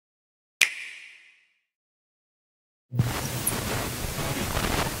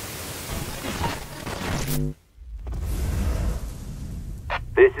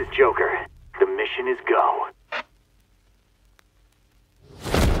This is Joker. The mission is go.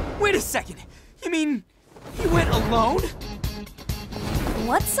 Wait a second! You mean he went alone?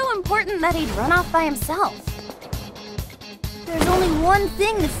 What's so important that he'd run off by himself? There's only one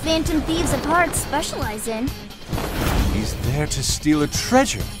thing the Phantom Thieves of Hearts specialize in. He's there to steal a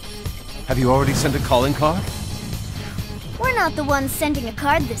treasure. Have you already sent a calling card? We're not the ones sending a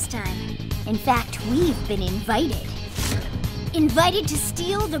card this time. In fact, we've been invited. Invited to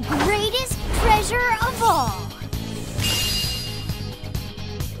steal the greatest treasure of all.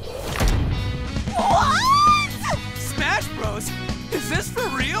 What? Smash Bros? Is this for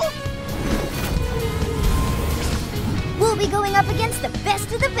real? We'll be going up against the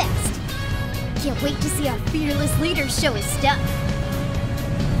best of the best. Can't wait to see our fearless leader show his stuff.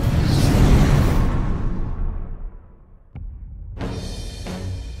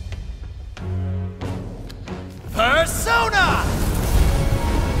 Persona!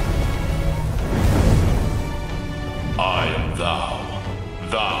 I am thou.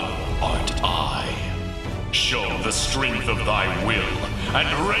 Thou art I. Show the strength of thy will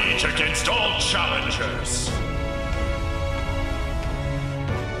and rage against all challengers.